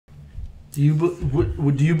Do you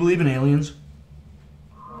believe in aliens?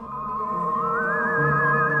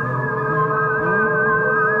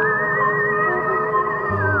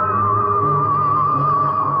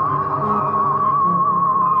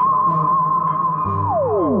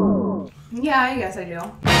 Yeah, I guess I do.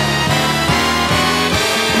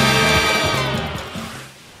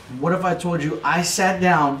 What if I told you I sat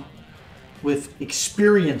down with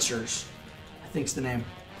experiencers, I think's the name,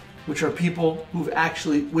 which are people who've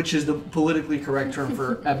actually, which is the politically correct term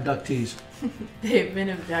for abductees. They've been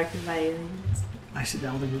abducted by aliens. I sit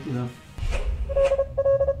down with a group of them.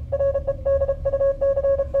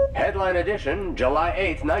 Headline edition, July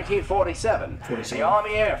 8th, 1947. The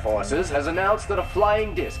Army Air Forces has announced that a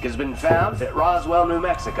flying disc has been found at Roswell, New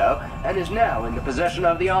Mexico, and is now in the possession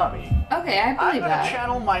of the Army. Okay, I believe I'm gonna that.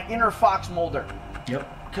 channel my inner Fox Mulder.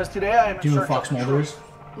 Yep. Because today I am in Do you know search who Fox of the Mulder truth.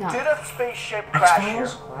 is? No. Did a spaceship crash here?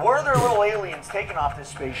 X-Files? Were there little aliens taken off this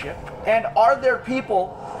spaceship? And are there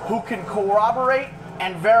people who can corroborate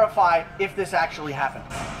and verify if this actually happened?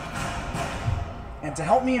 And to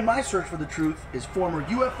help me in my search for the truth is former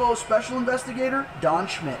UFO special investigator Don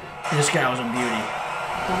Schmidt. This guy was a beauty.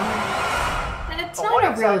 It's not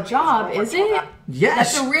a real job, is it?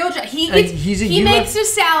 Yes. That's a real job. He makes a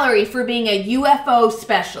salary for being a UFO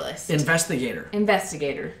specialist. Investigator.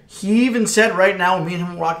 Investigator. He even said right now, when me and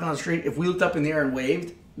him were walking down the street, if we looked up in the air and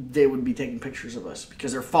waved, they would be taking pictures of us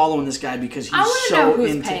because they're following this guy because he's I want to so know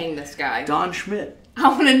who's into paying this guy. Don Schmidt. I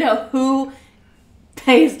want to know who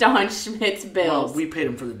pays Don Schmidt's bills. Well, we paid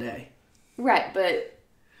him for the day. Right, but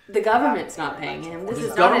the government's not paying him. This is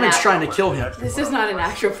The government's not trying to kill him. This is not an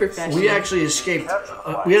actual profession. We actually escaped.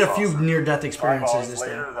 We had a few near-death experiences this day.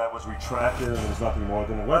 Later, that was retracted and it was nothing more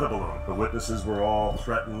than a weather balloon. The witnesses were all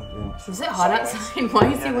threatened. Is it hot outside?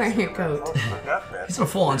 Why is he wearing a coat? He's in a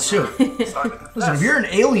full-on suit. Listen, if you're an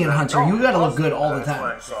alien hunter, you gotta look good all the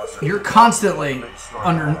time. You're constantly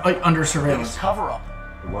under surveillance. Cover-up.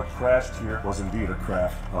 What crashed here was indeed a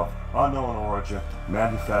craft of unknown origin,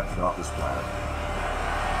 manufactured off this planet.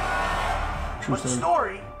 But the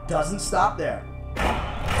story doesn't stop there.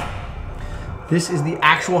 This is the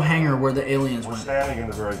actual hangar where the aliens We're went. standing in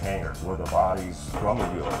the very hangar where the bodies from the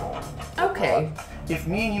UFO. Okay. If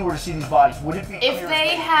me and you were to see these bodies, would it be If clear they as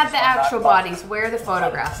day had these the are not actual bodies? bodies, where are the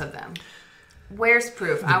photographs of them? Where's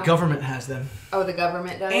proof? The government has them. Oh, the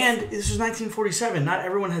government does? And this was 1947. Not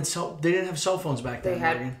everyone had they didn't have cell phones back then. They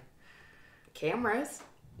had Morgan. cameras.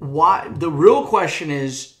 Why? The real question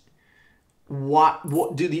is,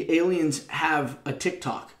 what do the aliens have a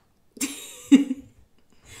TikTok?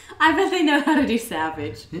 I bet they know how to do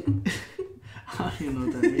Savage. I don't even know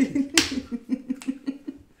what that means.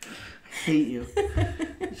 I hate you.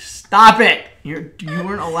 Stop it! You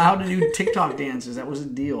weren't allowed to do TikTok dances. That was a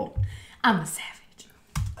deal. I'm a savage.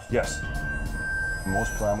 Yes.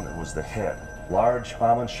 Most prominent was the head. Large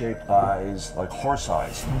almond-shaped eyes, like horse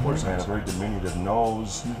eyes. And a very diminutive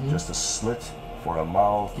nose, just a slit for a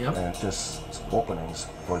mouth, and just openings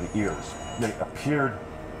for the ears. They appeared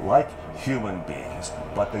like human beings,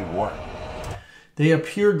 but they weren't. They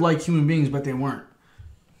appeared like human beings, but they weren't.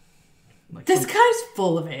 Like This guy's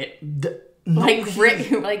full of it. no,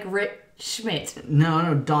 Rick Schmidt.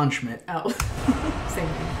 No, Don Schmidt. Oh. Same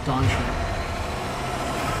thing. Don Schmidt.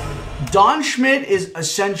 Don Schmidt is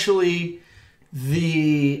essentially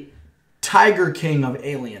the Tiger King of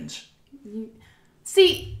aliens.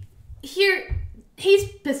 See, here he's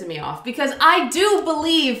pissing me off because I do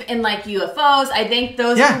believe in like UFOs. I think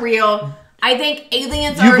those are real. I think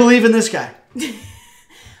aliens You believe in this guy?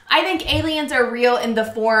 I think aliens are real in the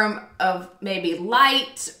form of maybe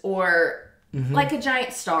light or like a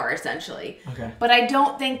giant star, essentially. Okay. But I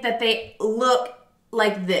don't think that they look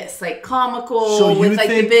like this, like comical So with you like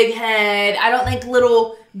the think- big head. I don't think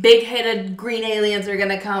little big-headed green aliens are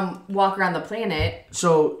gonna come walk around the planet.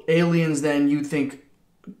 So aliens, then, you think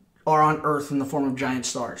are on Earth in the form of giant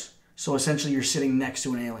stars. So essentially, you're sitting next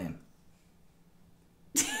to an alien.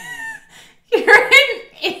 You're an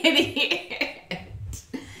idiot.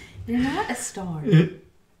 You're not a star.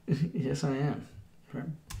 Yes, I am.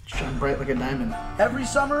 Shine bright like a diamond. Every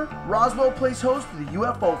summer, Roswell plays host to the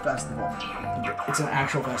UFO Festival, It's an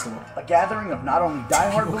actual festival. a gathering of not only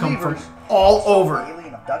diehard People come from believers, all but also over.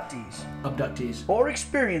 alien abductees, Abductees. or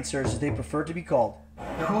experiencers as they prefer to be called.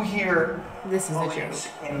 Who here This is a joke. believes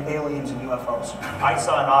in aliens and UFOs? I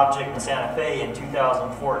saw an object in Santa Fe in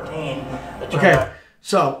 2014 that turned Okay, out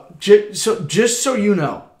so just so you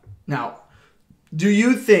know, now, do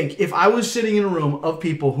you think if I was sitting in a room of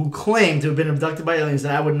people who claim to have been abducted by aliens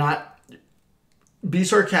that I would not be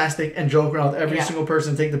sarcastic and joke around with every single person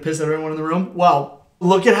and take the piss out of everyone in the room? Well,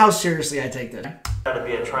 look at how seriously I take this. Got to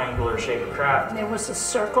be a triangular shaped craft. There was a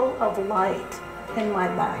circle of light in my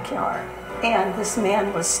backyard, and this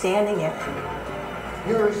man was standing in it.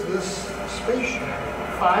 Here's this spaceship,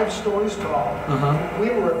 5 stories tall. We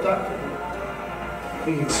were abducted.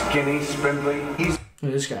 He's skinny, spindly. Look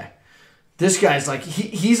at this guy. This guy's like,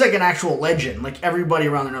 he's like an actual legend. Like everybody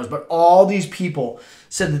around there knows. But all these people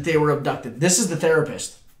said that they were abducted. This is the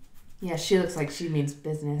therapist. Yeah, she looks like she means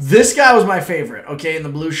business. This guy was my favorite, okay, in the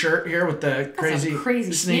blue shirt here with the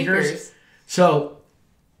crazy sneakers. So,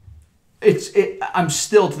 I'm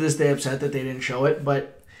still to this day upset that they didn't show it,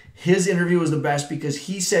 but his interview was the best because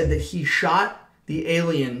he said that he shot the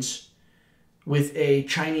aliens with a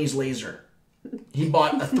Chinese laser. He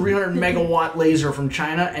bought a 300 megawatt laser from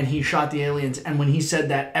China and he shot the aliens. And when he said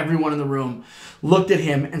that, everyone in the room looked at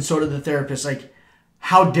him and so did the therapist. Like,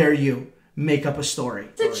 how dare you make up a story?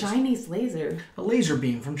 It's a Chinese laser. A laser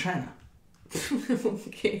beam from China.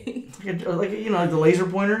 Okay. Like, you know, like the laser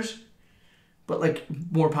pointers, but like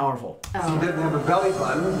more powerful. He didn't have a belly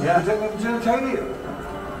button. He didn't have genitalia.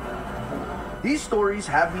 These stories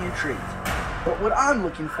have me intrigued, but what I'm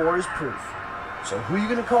looking for is proof. So who are you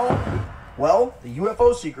gonna call? Well, the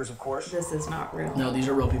UFO Seekers, of course. This is not real. No, these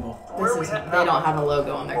are real people. They don't have a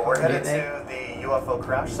logo on their car, We're do headed they? to the UFO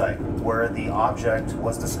crash site where the object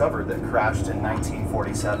was discovered that crashed in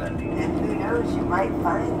 1947. Who knows, you might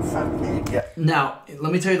find something. Yeah. Now,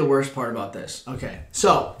 let me tell you the worst part about this. Okay,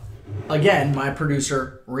 so, again, my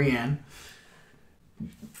producer, Rianne,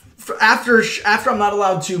 after I'm not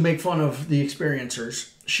allowed to make fun of the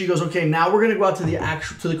experiencers, she goes, okay, now we're going to go out to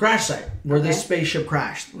the crash site where this spaceship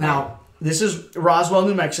crashed. Now, this is Roswell,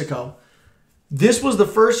 New Mexico. This was the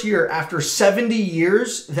first year after 70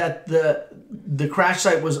 years that the crash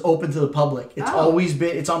site was open to the public. It's always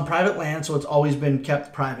been, it's on private land, so it's always been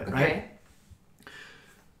kept private, right?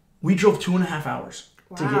 We drove 2.5 hours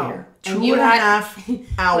to get here. And 2.5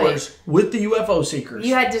 hours with the UFO Seekers.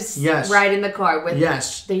 You had to ride in the car with the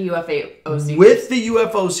UFO Seekers. With the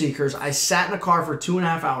UFO Seekers, I sat in a car for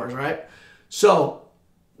 2.5 hours, right? So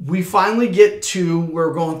we finally get to,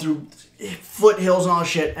 we're going through foothills and all that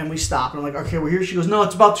shit, and we stop. And I'm like, okay, we're here. She goes, no,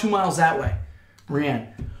 it's about 2 miles that way,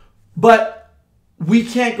 Rianne. But we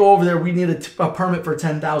can't go over there. We need a permit for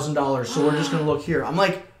 $10,000, so we're just going to look here. I'm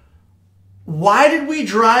like, why did we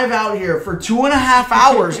drive out here for 2.5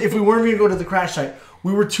 hours if we weren't going to go to the crash site?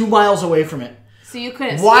 We were 2 miles away from it. So you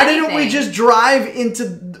couldn't Why see didn't we just drive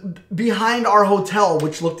behind our hotel,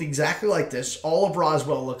 which looked exactly like this? All of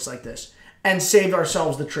Roswell looks like this. And saved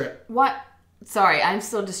ourselves the trip. What? Sorry, I'm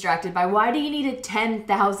still distracted by why do you need a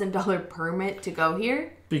 $10,000 permit to go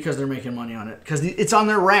here? Because they're making money on it. Because it's on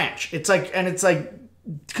their ranch. It's like,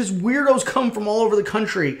 because weirdos come from all over the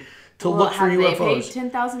country to look for UFOs. They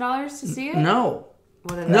paid $10,000 to see it? No.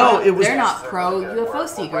 They're not pro UFO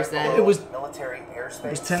Seekers then. It was military airspace.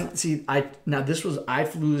 It was 10. See, I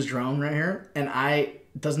flew this drone right here, and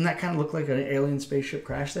doesn't that kind of look like an alien spaceship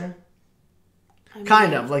crash there? I mean,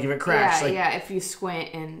 kind of, like if it crashed. Yeah, if you squint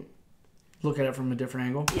and look at it from a different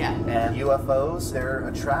angle. Yeah. And UFOs, they're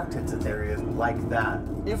attracted to areas like that.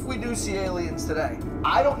 If we do see aliens today,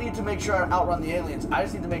 I don't need to make sure I outrun the aliens. I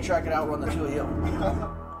just need to make sure I can outrun the two of you.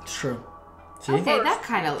 It's true. See? Okay, that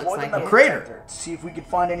kind of looks like a crater. See if we can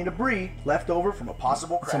find any debris left over from a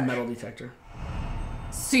possible crash. It's a metal detector.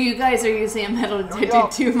 So you guys are using a metal detector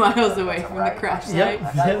 2 miles away from the crash site?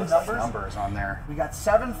 Yep. Numbers on there. We got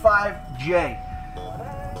 75J.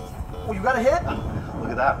 Oh, you got a hit? Look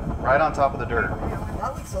at that, right on top of the dirt.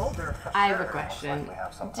 That looks older. I have a question.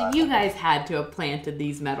 Do you guys had to have planted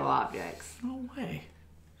these metal objects? No way.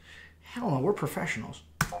 Hell no, we're professionals.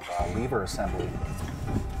 Lever assembly.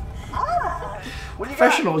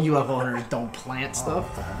 Professional UFO hunters don't plant stuff.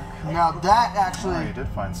 Now that actually... Oh, you did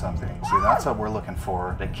find something. See, that's what we're looking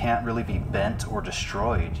for. They can't really be bent or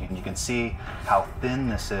destroyed. And you can see how thin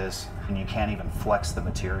this is, and you can't even flex the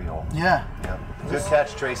material. Yeah. Yep. Good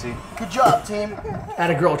catch, Tracy. Good job, team.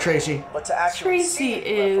 Atta girl, Tracy. But to actually Tracy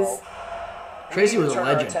is... Tracy was a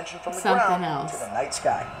legend. Something else. To the night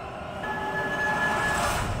sky.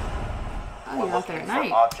 Oh, you're out there at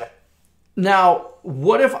night. Now,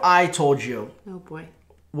 what if I told you... Oh, boy.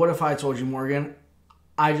 What if I told you, Morgan,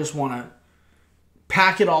 I just want to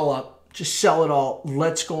pack it all up, just sell it all,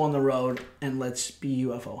 let's go on the road, and let's be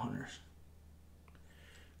UFO hunters?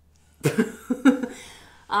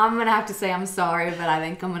 I'm going to have to say I'm sorry, but I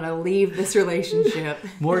think I'm going to leave this relationship.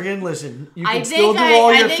 Morgan, listen, you can still do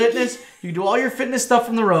all your fitness. You can do all your fitness stuff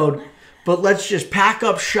from the road, but let's just pack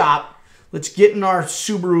up shop. Let's get in our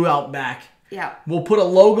Subaru Outback. Yeah. We'll put a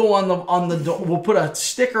logo on the door. We'll put a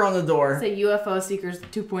sticker on the door. Say UFO Seekers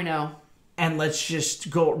 2.0. And let's just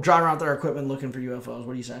go drive around with our equipment looking for UFOs.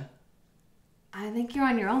 What do you say? I think you're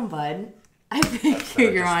on your own, bud. I think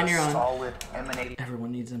you're on your own. Solid emanating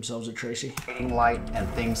Everyone needs themselves a Tracy. light and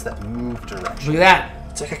things that move direction. Look at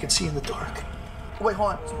that. It's like I can see in the dark. Wait,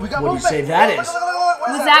 hold on. We got What do you say that is?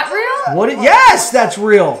 Was that real? What? Yes, that's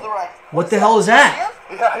real. What the hell is that?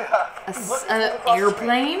 An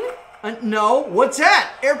airplane? No, what's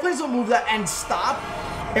that? Airplanes don't move that and stop.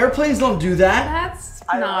 Airplanes don't do that. That's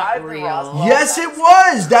not real. Yes, it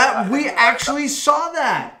was. That we actually saw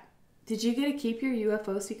that. Did you get to keep your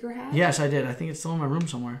UFO seeker hat? Yes, I did. I think it's still in my room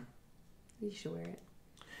somewhere. You should wear it.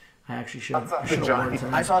 I actually should have worn it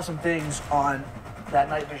today. I saw some things on that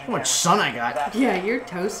night vision. How much sun I got. Yeah, you're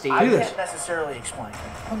toasty. I Look at this. can't necessarily explain.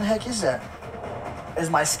 What the heck is that? Is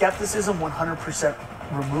my skepticism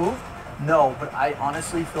 100% removed? No, but I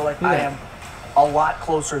honestly feel like I am a lot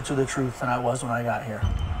closer to the truth than I was when I got here.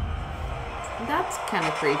 That's kind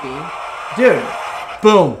of creepy. Dude,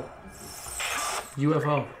 boom.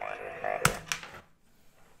 UFO.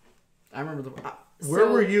 I remember where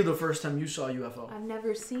were you the first time you saw a UFO? I've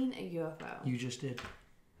never seen a UFO. You just did.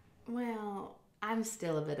 Well, I'm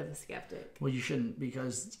still a bit of a skeptic. Well, you shouldn't,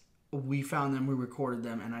 because we found them, we recorded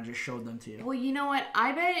them, and I just showed them to you. Well, you know what?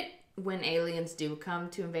 I bet when aliens do come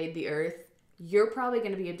to invade the Earth, you're probably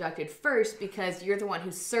going to be abducted first because you're the one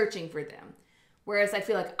who's searching for them. Whereas I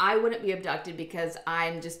feel like I wouldn't be abducted because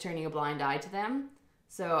I'm just turning a blind eye to them.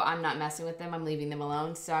 So I'm not messing with them. I'm leaving them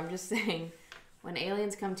alone. So I'm just saying, when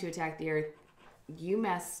aliens come to attack the Earth, you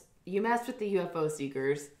mess with the UFO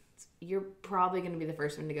seekers, you're probably going to be the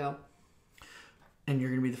first one to go. And you're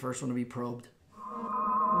going to be the first one to be probed. Come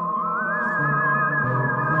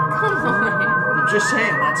on. I'm just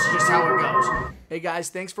saying, that's just how it goes. Hey guys,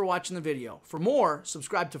 thanks for watching the video. For more,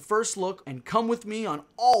 subscribe to First Look and come with me on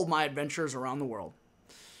all my adventures around the world.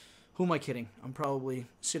 Who am I kidding? I'm probably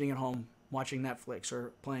sitting at home watching Netflix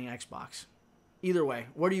or playing Xbox. Either way,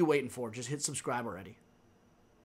 what are you waiting for? Just hit subscribe already.